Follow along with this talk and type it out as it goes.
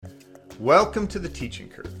Welcome to The Teaching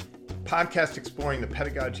Curve, a podcast exploring the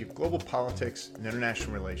pedagogy of global politics and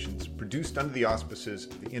international relations, produced under the auspices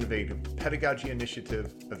of the innovative Pedagogy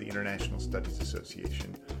initiative of the International Studies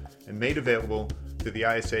Association, and made available through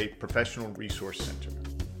the ISA Professional Resource Center.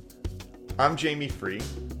 I'm Jamie Free,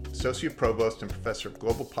 Associate Provost and Professor of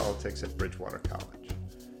Global Politics at Bridgewater College.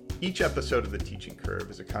 Each episode of The Teaching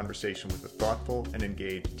Curve is a conversation with a thoughtful and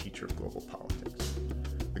engaged teacher of global politics.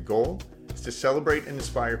 The goal is to celebrate and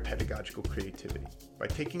inspire pedagogical creativity by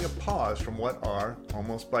taking a pause from what are,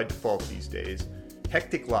 almost by default these days,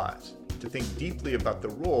 hectic lives, to think deeply about the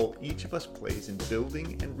role each of us plays in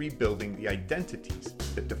building and rebuilding the identities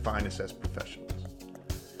that define us as professionals.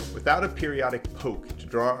 Without a periodic poke to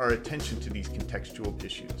draw our attention to these contextual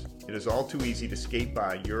issues, it is all too easy to skate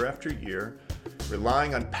by year after year,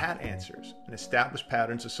 relying on pat answers and established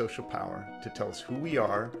patterns of social power to tell us who we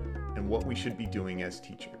are and what we should be doing as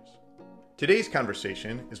teachers. Today's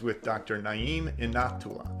conversation is with Dr. Naeem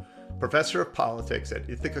Inayatullah, Professor of Politics at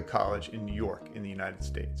Ithaca College in New York in the United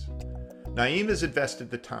States. Naeem has invested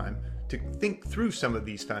the time to think through some of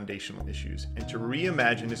these foundational issues and to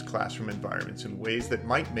reimagine his classroom environments in ways that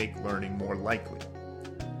might make learning more likely.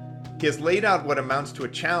 He has laid out what amounts to a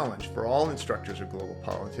challenge for all instructors of global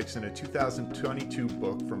politics in a 2022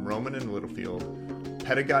 book from Rowman and Littlefield,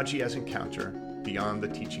 Pedagogy as Encounter, Beyond the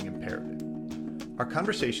Teaching Imperative. Our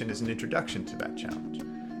conversation is an introduction to that challenge,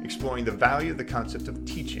 exploring the value of the concept of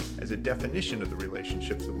teaching as a definition of the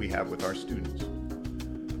relationships that we have with our students.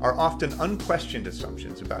 Our often unquestioned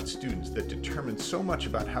assumptions about students that determine so much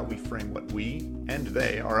about how we frame what we and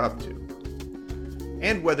they are up to.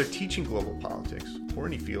 And whether teaching global politics, or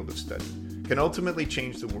any field of study, can ultimately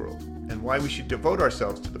change the world, and why we should devote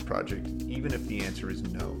ourselves to the project, even if the answer is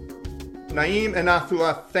no. Naeem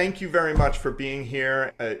Inayatullah, thank you very much for being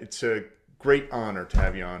here. It's a great honor to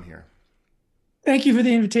have you on here. Thank you for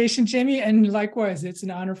the invitation, Jamie, and likewise, it's an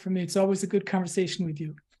honor for me. It's always a good conversation with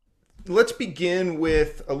you. Let's begin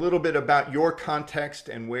with a little bit about your context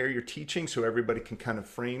and where you're teaching so everybody can kind of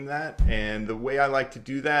frame that. And the way I like to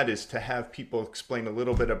do that is to have people explain a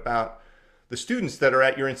little bit about the students that are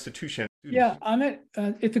at your institution. Yeah, I'm at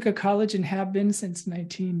Ithaca College and have been since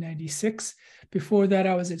 1996. Before that,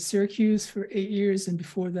 I was at Syracuse for 8 years, and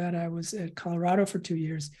before that, I was at Colorado for 2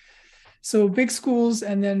 years. So big schools,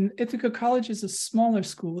 and then Ithaca College is a smaller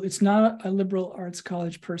school. It's not a liberal arts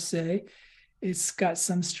college per se. It's got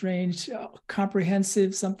some strange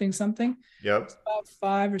comprehensive something. Yep. It's about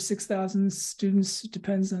 5,000 or 6,000 students,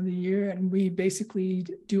 depends on the year. And we basically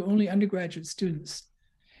do only undergraduate students.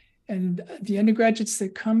 And the undergraduates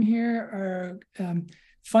that come here are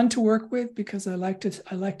fun to work with because I like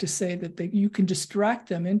to say that you can distract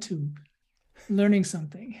them into learning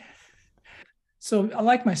something. So I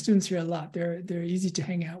like my students here a lot. They're easy to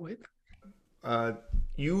hang out with.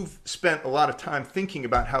 You've spent a lot of time thinking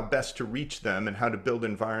about how best to reach them and how to build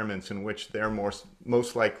environments in which they're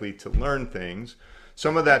most likely to learn things.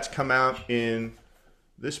 Some of that's come out in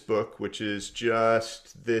this book, which is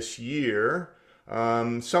just this year,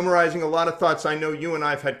 summarizing a lot of thoughts. I know you and I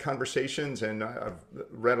have had conversations, and I've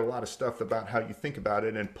read a lot of stuff about how you think about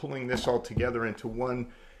it, and pulling this all together into one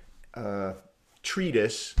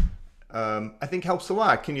treatise, I think helps a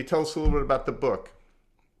lot. Can you tell us a little bit about the book?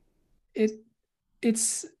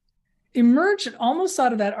 It's emerged almost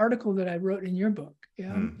out of that article that I wrote in your book,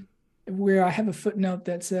 where I have a footnote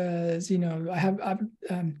that says,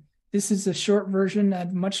 this is a short version. A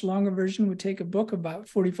much longer version would take a book about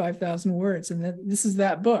 45,000 words, and this is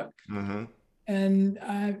that book. Mm-hmm. And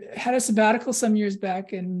I had a sabbatical some years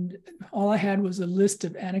back, and all I had was a list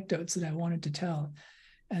of anecdotes that I wanted to tell.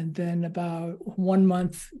 And then about 1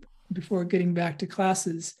 month before getting back to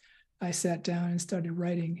classes, I sat down and started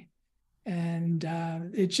writing. And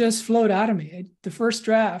it just flowed out of me. The first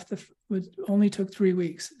draft only took 3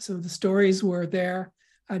 weeks. So the stories were there.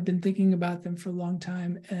 I'd been thinking about them for a long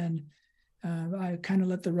time, and I kind of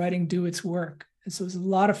let the writing do its work. And so it was a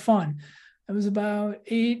lot of fun. It was about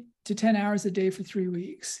 8 to 10 hours a day for 3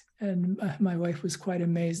 weeks. And my wife was quite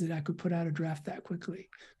amazed that I could put out a draft that quickly.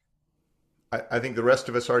 I think the rest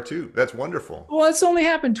of us are too. That's wonderful. Well, it's only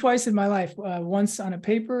happened twice in my life, once on a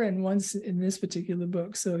paper and once in this particular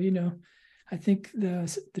book. So, I think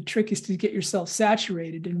the trick is to get yourself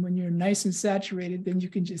saturated. And when you're nice and saturated, then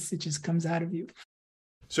it just comes out of you.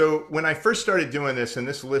 So when I first started doing this, and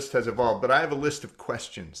this list has evolved, but I have a list of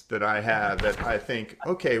questions that I have that I think,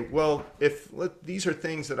 okay, well, these are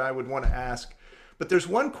things that I would want to ask. But there's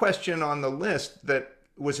one question on the list that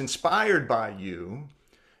was inspired by you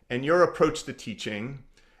and your approach to teaching,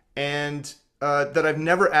 and that I've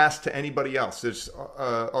never asked to anybody else. There's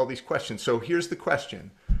all these questions. So here's the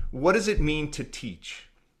question. What does it mean to teach?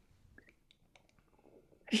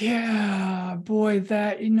 Yeah, boy,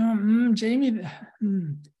 that, Jamie,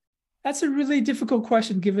 that's a really difficult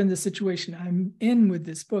question given the situation I'm in with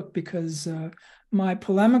this book, because my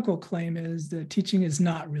polemical claim is that teaching is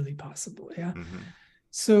not really possible. Yeah. Mm-hmm.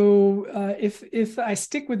 So if I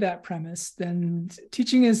stick with that premise, then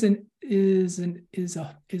teaching is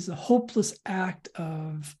a hopeless act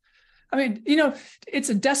of, it's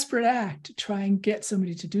a desperate act to try and get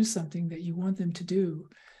somebody to do something that you want them to do.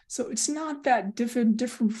 So it's not that different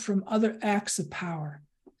from other acts of power.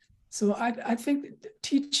 So I think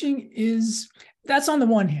teaching that's on the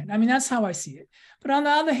one hand. That's how I see it. But on the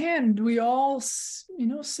other hand, we all,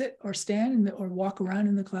 sit or stand or walk around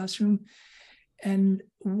in the classroom, and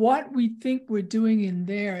what we think we're doing in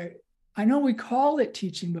there, I know we call it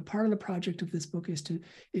teaching, but part of the project of this book is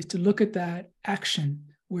to look at that action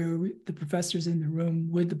where the professor's in the room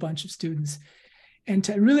with a bunch of students, and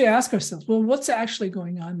to really ask ourselves, well, what's actually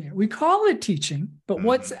going on there? We call it teaching, but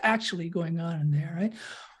what's actually going on in there, right?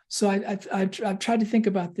 So I've tried to think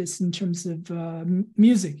about this in terms of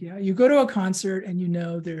music. Yeah, you go to a concert and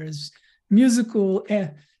there's musical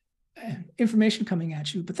information coming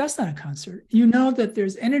at you, but that's not a concert. That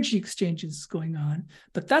there's energy exchanges going on,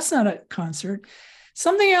 but that's not a concert.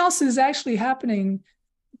 Something else is actually happening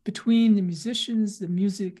between the musicians, the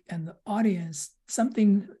music, and the audience.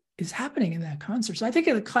 Something is happening in that concert. So I think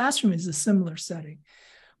the classroom is a similar setting.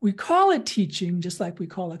 We call it teaching, just like we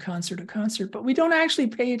call a concert, but we don't actually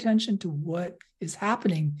pay attention to what is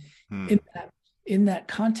happening in that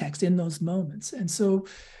context, in those moments. And so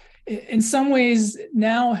in some ways,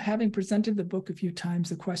 now having presented the book a few times,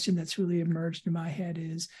 the question that's really emerged in my head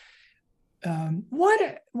is,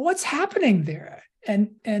 what's happening there? And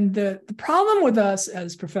the problem with us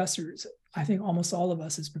as professors, I think almost all of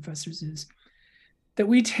us as professors, is that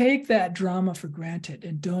we take that drama for granted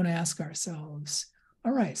and don't ask ourselves,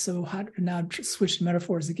 all right, so how, now switch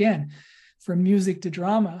metaphors again, from music to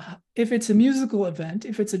drama. If it's a musical event,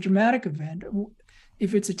 if it's a dramatic event,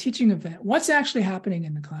 if it's a teaching event, what's actually happening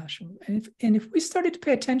in the classroom? And if we started to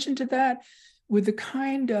pay attention to that with the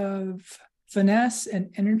kind of finesse and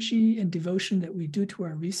energy and devotion that we do to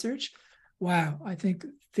our research, wow, I think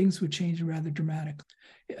things would change rather dramatically.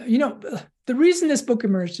 The reason this book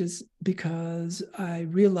emerged is because I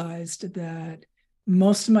realized that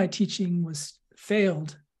most of my teaching was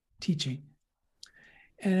failed teaching.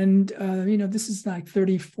 And, this is like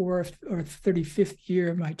 34th or 35th year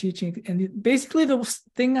of my teaching. And basically the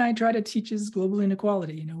thing I try to teach is global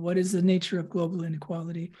inequality. What is the nature of global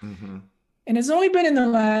inequality? Mm-hmm. And it's only been in the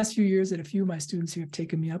last few years that a few of my students who have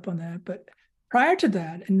taken me up on that. But prior to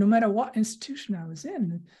that, and no matter what institution I was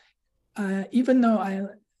in, even though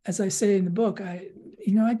as I say in the book, I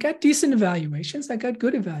got decent evaluations, I got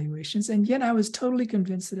good evaluations, and yet I was totally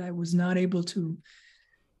convinced that I was not able to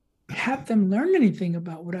have them learn anything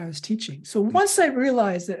about what I was teaching. So once I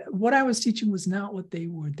realized that what I was teaching was not what they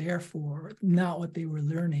were there for, not what they were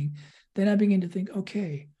learning, then I began to think,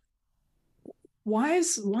 okay, why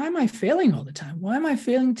am I failing all the time? Why am I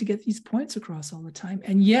failing to get these points across all the time?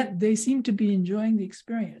 And yet they seem to be enjoying the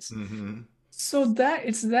experience. Mm-hmm. So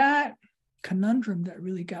it's that conundrum that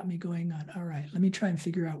really got me going on. All right, let me try and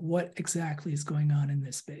figure out what exactly is going on in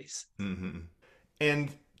this space. Mm-hmm. And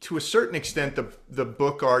to a certain extent, the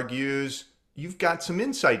book argues you've got some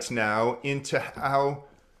insights now into how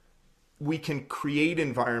we can create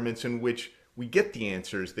environments in which we get the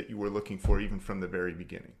answers that you were looking for even from the very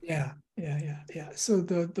beginning. Yeah. So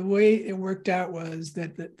the way it worked out was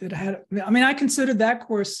that I considered that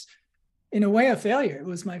course in a way a failure. It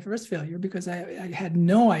was my first failure because I had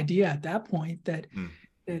no idea at that point that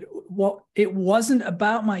it wasn't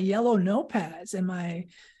about my yellow notepads and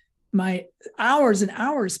my hours and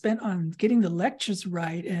hours spent on getting the lectures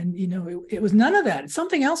right. And, it was none of that.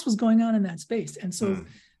 Something else was going on in that space. And so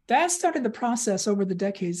that started the process over the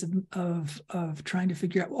decades of trying to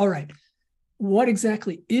figure out, all right, what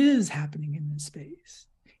exactly is happening in this space?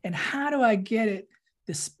 And how do I get it?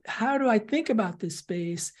 How do I think about this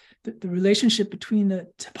space, the relationship between the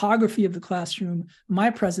topography of the classroom, my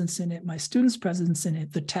presence in it, my students' presence in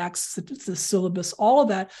it, the texts, the syllabus, all of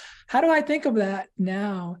that. How do I think of that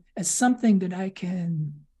now as something that I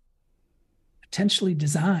can potentially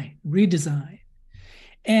redesign?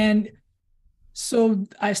 And so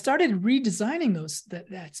I started redesigning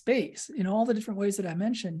that space in all the different ways that I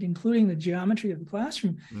mentioned, including the geometry of the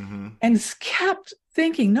classroom, and kept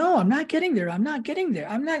thinking, no, I'm not getting there. I'm not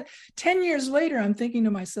 10 years later, I'm thinking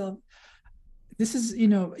to myself, this is,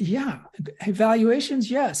 evaluations,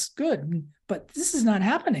 yes, good, but this is not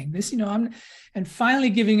happening. And finally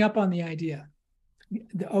giving up on the idea.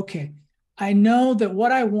 Okay, I know that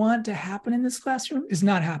what I want to happen in this classroom is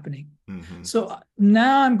not happening. Mm-hmm. So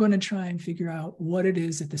now I'm going to try and figure out what it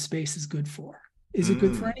is that the space is good for. Is it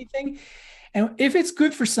good for anything? And if it's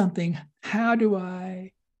good for something, how do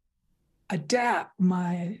I adapt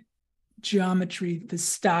my geometry, the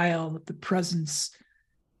style, the presence,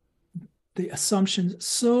 the assumptions,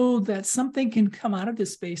 so that something can come out of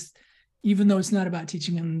this space, even though it's not about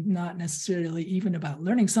teaching and not necessarily even about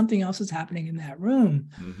learning, something else is happening in that room.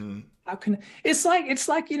 Mm-hmm. How can it's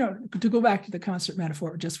like, you know, to go back to the concert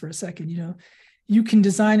metaphor just for a second, you know, you can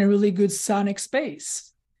design a really good sonic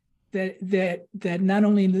space that not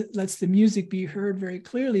only lets the music be heard very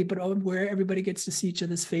clearly, but where everybody gets to see each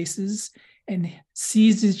other's faces and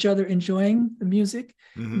sees each other enjoying the music,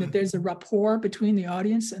 Mm-hmm. and that there's a rapport between the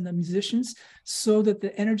audience and the musicians so that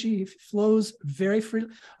the energy flows very freely.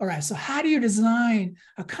 All right, so how do you design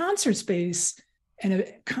a concert space and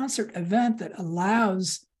a concert event that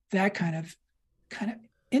allows that kind of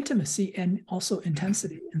intimacy and also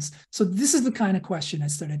intensity? And so this is the kind of question I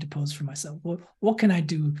started to pose for myself. Well, what can I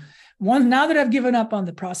do? Now that I've given up on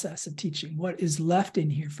the process of teaching, what is left in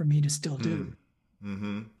here for me to still do?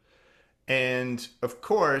 Mm-hmm. And of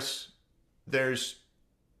course, there's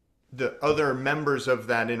the other members of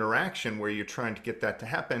that interaction where you're trying to get that to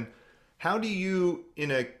happen. How do you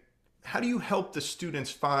help the students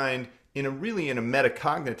find, in a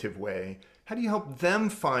metacognitive way, how do you help them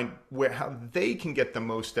find how they can get the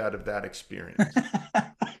most out of that experience?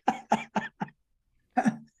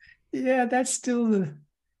 Yeah, that's still the,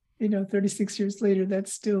 36 years later,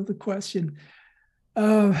 that's still the question.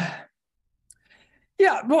 Yeah,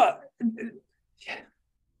 well,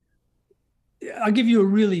 I'll give you a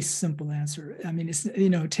really simple answer. I mean, it's,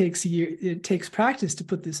 it takes practice to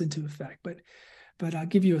put this into effect, but I'll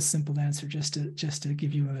give you a simple answer just to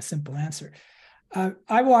give you a simple answer.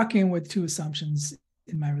 I walk in with two assumptions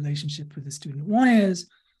in my relationship with the student. One is,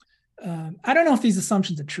 I don't know if these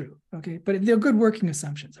assumptions are true, okay, but they're good working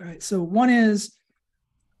assumptions, all right? So one is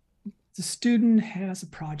the student has a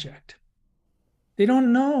project. They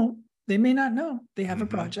don't know, they may not know they have a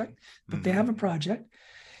project, but they have a project.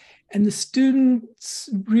 And the student's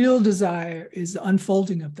real desire is the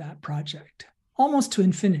unfolding of that project, almost to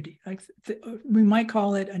infinity. Like we might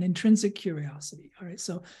call it an intrinsic curiosity. All right.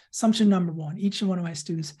 So assumption number one, each one of my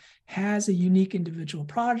students has a unique individual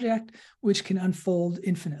project which can unfold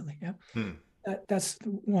infinitely. Yeah. That's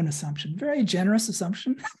one assumption. Very generous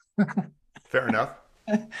assumption. Fair enough.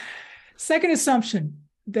 Second assumption,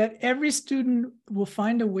 that every student will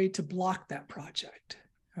find a way to block that project.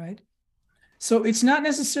 Right. So it's not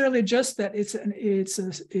necessarily just that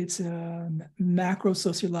it's a macro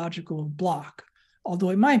sociological block,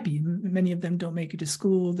 although it might be. Many of them don't make it to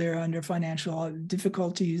school. They're under financial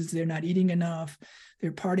difficulties. They're not eating enough.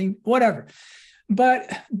 They're partying, whatever.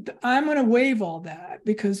 But I'm going to waive all that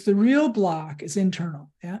because the real block is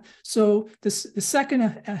internal. Yeah. So the second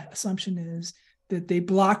assumption is that they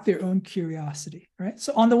block their own curiosity. Right.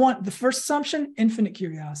 So on the first assumption, infinite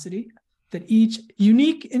curiosity. That each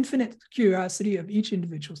unique, infinite curiosity of each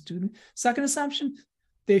individual student. Second assumption,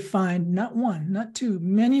 they find not one, not two,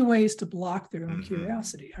 many ways to block their own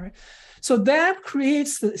curiosity. All right. So that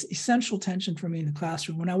creates the essential tension for me in the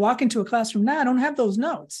classroom. When I walk into a classroom now, I don't have those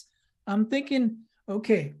notes. I'm thinking,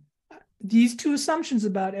 okay, these two assumptions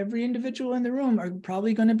about every individual in the room are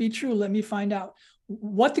probably going to be true. Let me find out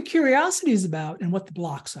what the curiosity is about and what the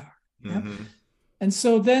blocks are. Yeah? And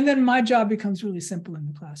so then my job becomes really simple in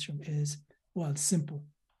the classroom it's simple.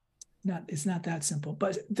 It's not that simple,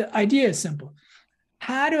 but the idea is simple.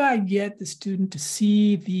 How do I get the student to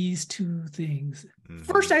see these two things?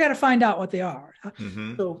 First, I got to find out what they are.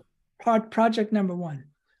 So project number one,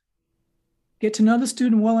 get to know the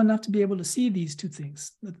student well enough to be able to see these two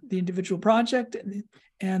things, the individual project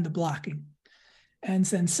and the blocking. And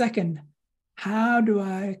then second, how do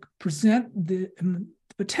I present the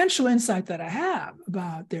potential insight that I have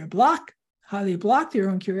about how they block their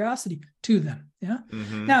own curiosity to them. Yeah.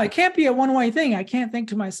 Now it can't be a one-way thing. I can't think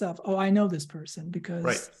to myself, oh, I know this person,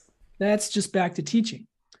 because that's just back to teaching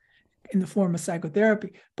in the form of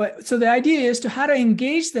psychotherapy. But so the idea is how to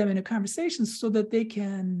engage them in a conversation so that they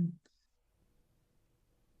can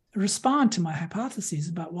respond to my hypotheses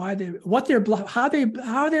about how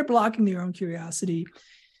they're blocking their own curiosity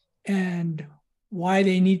and why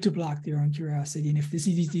they need to block their own curiosity, and if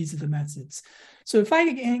these are the methods. So if I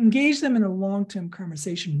engage them in a long-term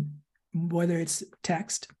conversation, whether it's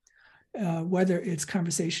text, whether it's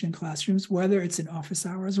conversation in classrooms, whether it's in office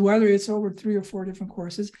hours, whether it's over 3 or 4 different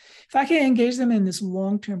courses, if I can engage them in this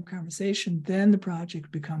long-term conversation, then the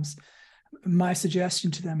project becomes my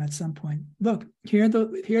suggestion to them at some point. Look, here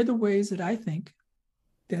are the ways that I think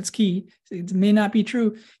that's key. It may not be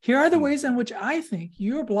true. Here are the ways in which I think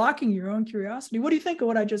you're blocking your own curiosity. What do you think of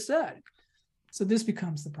what I just said? So this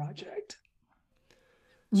becomes the project.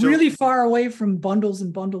 So, really far away from bundles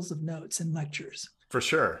and bundles of notes and lectures. For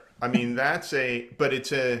sure. I mean, it's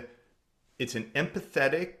an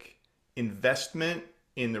empathetic investment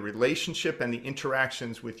in the relationship and the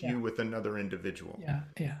interactions with you with another individual.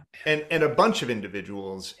 Yeah. And a bunch of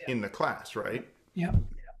individuals in the class, right? Yeah.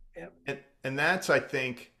 And that's, I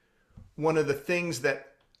think, one of the things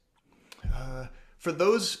that for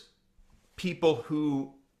those people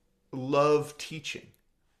who love teaching,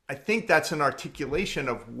 I think that's an articulation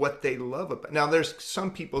of what they love about. Now, there's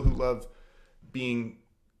some people who love being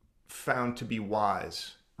found to be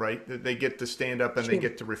wise, right? They get to stand up and they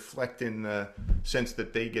get to reflect in the sense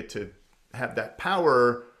that they get to have that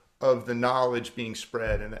power of the knowledge being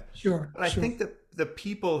spread. And that. But I think that the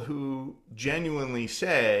people who genuinely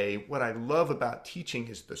say, what I love about teaching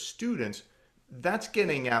is the students, that's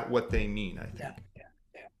getting at what they mean, I think.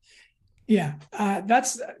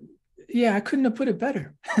 I couldn't have put it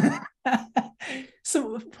better.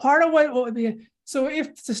 So part of what would be, so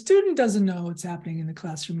if the student doesn't know what's happening in the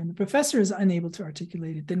classroom and the professor is unable to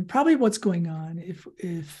articulate it, then probably what's going on,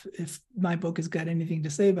 if my book has got anything to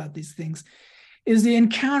say about these things, is the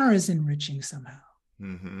encounter is enriching somehow.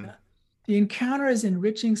 Mm-hmm. The encounter is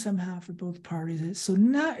enriching somehow for both parties. So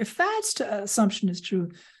now, if that assumption is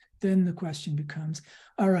true, then the question becomes,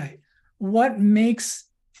 all right, what makes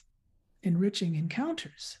enriching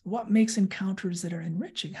encounters? What makes encounters that are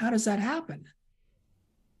enriching? How does that happen?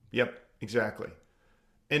 Yep, exactly.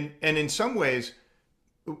 And in some ways,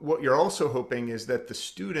 what you're also hoping is that the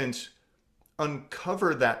students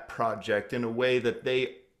uncover that project in a way that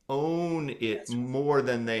they own it more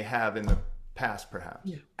than they have in the past, perhaps.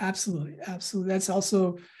 Yeah, absolutely. That's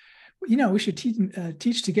also, we should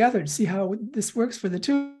teach together to see how this works for the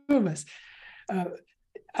two of us.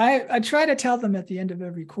 I try to tell them at the end of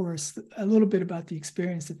every course a little bit about the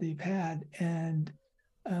experience that they've had, and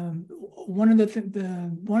one of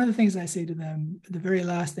the things I say to them, the very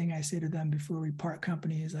last thing I say to them before we part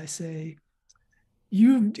company, is I say,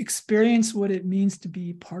 you've experienced what it means to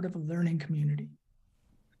be part of a learning community.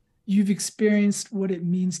 You've experienced what it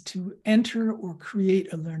means to enter or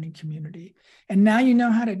create a learning community, and now you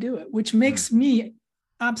know how to do it, which makes me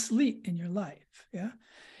obsolete in your life. Yeah.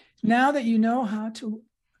 Now that you know how to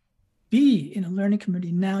be in a learning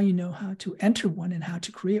community, now you know how to enter one and how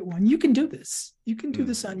to create one. You can do this. You can do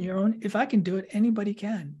this on your own. If I can do it, anybody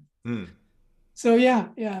can. So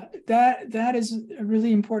that is a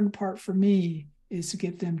really important part for me, is to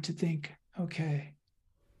get them to think, okay,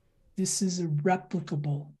 this is a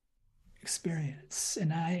replicable experience,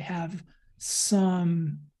 and I have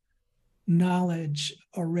some knowledge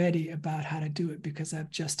already about how to do it because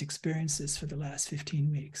I've just experienced this for the last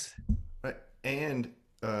 15 weeks. Right. And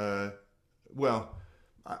well,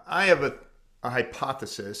 I have a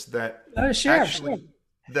hypothesis that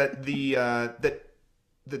that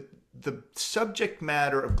the subject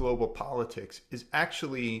matter of global politics is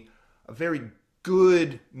actually a very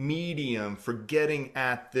good medium for getting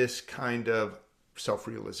at this kind of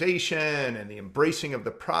self-realization and the embracing of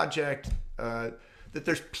the project. That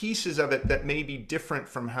there's pieces of it that may be different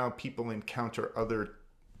from how people encounter other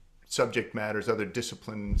subject matters, other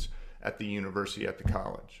disciplines at the university, at the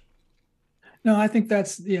college. No, I think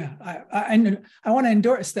that's, I want to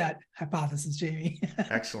endorse that hypothesis, Jamie.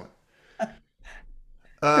 Excellent.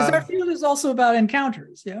 Because our field is also about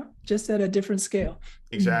encounters, just at a different scale.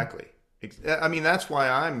 Exactly. I mean, that's why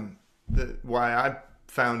I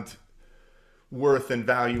found worth and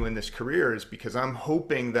value in this career, is because I'm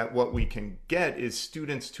hoping that what we can get is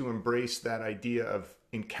students to embrace that idea of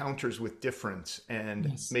encounters with difference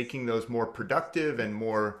and making those more productive and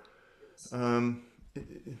more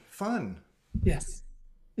fun. Yes.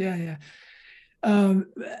 Yeah.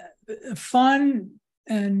 Fun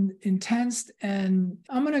and intense. And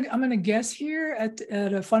I'm gonna guess here at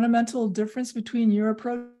a fundamental difference between your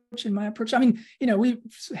approach and my approach. I mean, we've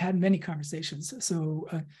had many conversations. So,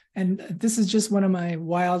 and this is just one of my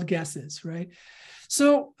wild guesses, right?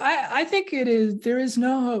 So I think there is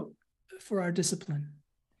no hope for our discipline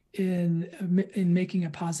in making a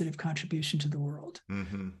positive contribution to the world.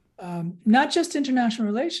 Not just international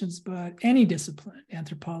relations, but any discipline,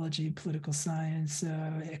 anthropology, political science,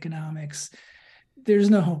 economics.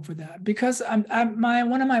 There's no hope for that, because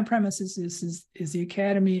one of my premises is the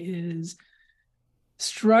academy is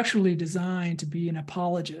structurally designed to be an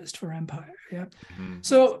apologist for empire. Yeah.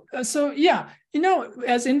 Mm-hmm. So yeah,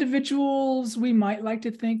 as individuals, we might like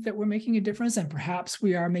to think that we're making a difference, and perhaps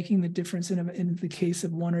we are making the difference in the case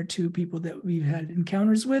of one or two people that we've had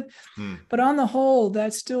encounters with. But on the whole,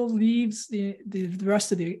 that still leaves the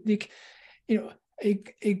rest of a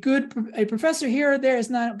professor here or there is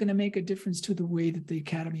not going to make a difference to the way that the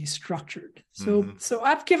academy is structured. So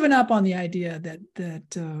I've given up on the idea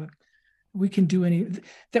that we can do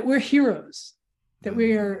that we're heroes, that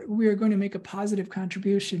we are going to make a positive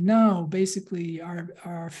contribution. No, basically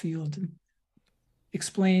our field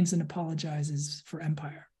explains and apologizes for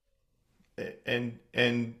empire. And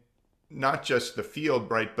not just the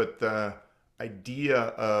field, right, but the idea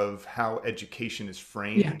of how education is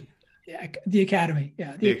framed. Yeah, the academy.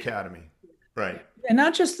 Yeah, the academy, right. And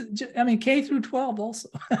not just, K through 12 also.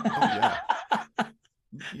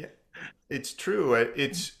 Yeah, it's true.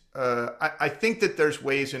 It's I think that there's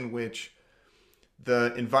ways in which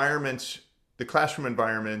the environments, the classroom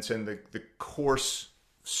environments, and the course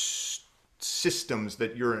systems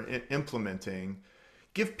that you're implementing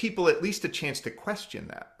give people at least a chance to question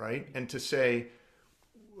that, right? And to say,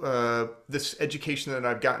 this education that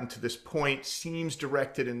I've gotten to this point seems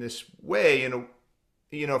directed in this way. And,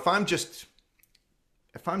 if I'm just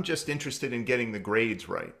interested in getting the grades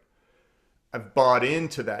right, I've bought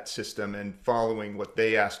into that system and following what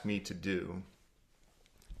they asked me to do.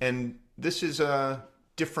 And this is a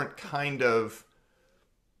different kind of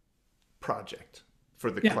project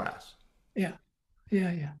for the class. Yeah.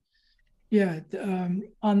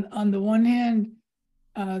 On the one hand,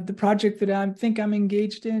 the project that I think I'm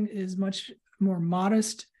engaged in is much more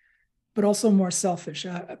modest, but also more selfish.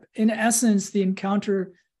 In essence, the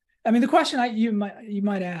encounter, the question you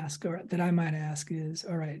might ask, or that I might ask, is,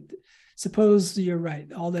 all right, suppose you're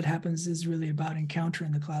right, all that happens is really about encounter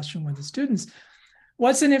in the classroom with the students.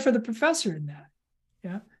 What's in it for the professor in that?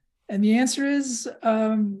 Yeah. And the answer is,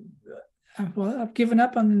 I've given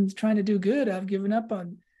up on trying to do good. I've given up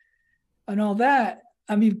on all that.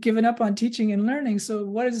 Given up on teaching and learning. So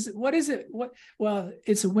what is it? Well,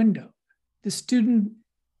 it's a window. The student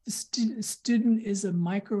is a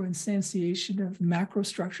micro instantiation of macro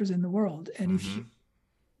structures in the world. And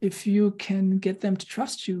if you can get them to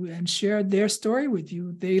trust you and share their story with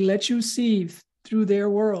you, they let you see through their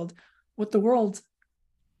world what the world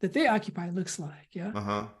that they occupy looks like.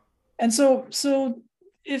 Yeah. And so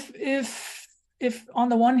if on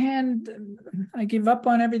the one hand I give up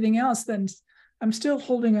on everything else, then I'm still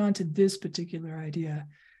holding on to this particular idea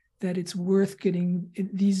that it's worth getting.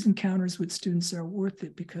 These encounters with students are worth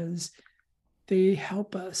it because they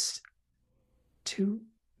help us to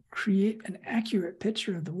create an accurate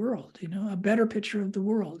picture of the world, a better picture of the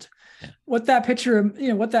world. Yeah. What that picture,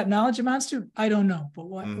 what that knowledge amounts to, I don't know. But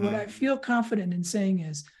what I feel confident in saying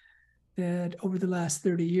is that over the last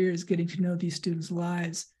 30 years, getting to know these students'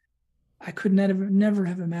 lives, I could never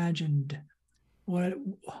have imagined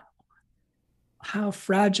how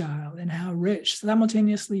fragile and how rich,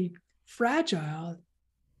 simultaneously fragile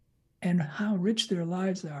and how rich their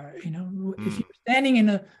lives are. If you're standing in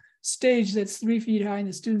a stage that's 3 feet high and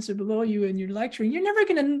the students are below you and you're lecturing, you're never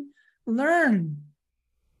going to learn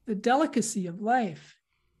the delicacy of life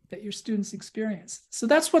that your students experience. So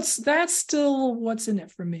that's still what's in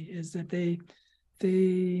it for me, is that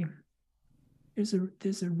there's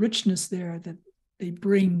a richness there that they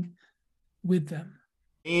bring with them.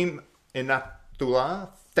 Naeem Inayatullah,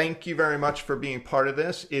 thank you very much for being part of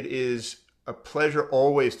this. It is a pleasure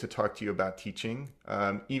always to talk to you about teaching,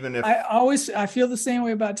 even if I feel the same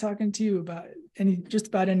way about talking to you about just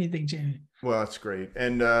about anything, Jamie. Well, that's great,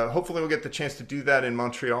 and hopefully we'll get the chance to do that in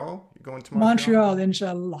Montreal. You're going to Montreal,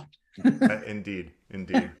 inshallah. Indeed.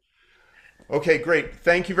 Okay, great.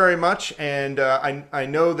 Thank you very much, and I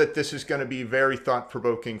know that this is going to be very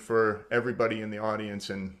thought-provoking for everybody in the audience,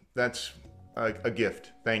 and that's a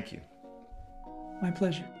gift. Thank you. My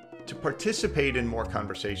pleasure. To participate in more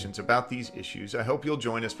conversations about these issues, I hope you'll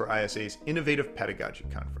join us for ISA's Innovative Pedagogy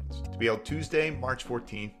Conference, to be held Tuesday, March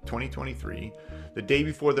 14th, 2023, the day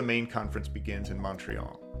before the main conference begins in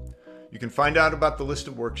Montreal. You can find out about the list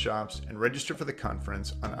of workshops and register for the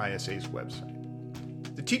conference on ISA's website.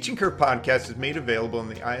 The Teaching Curve podcast is made available in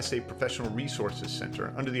the ISA Professional Resources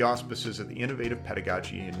Center under the auspices of the Innovative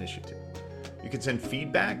Pedagogy Initiative. You can send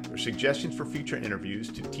feedback or suggestions for future interviews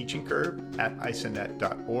to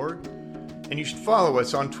teachingcurve@isanet.org, and you should follow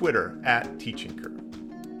us on Twitter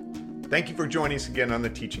 @TeachingCurve. Thank you for joining us again on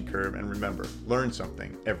the Teaching Curve, and remember, learn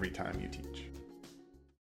something every time you teach.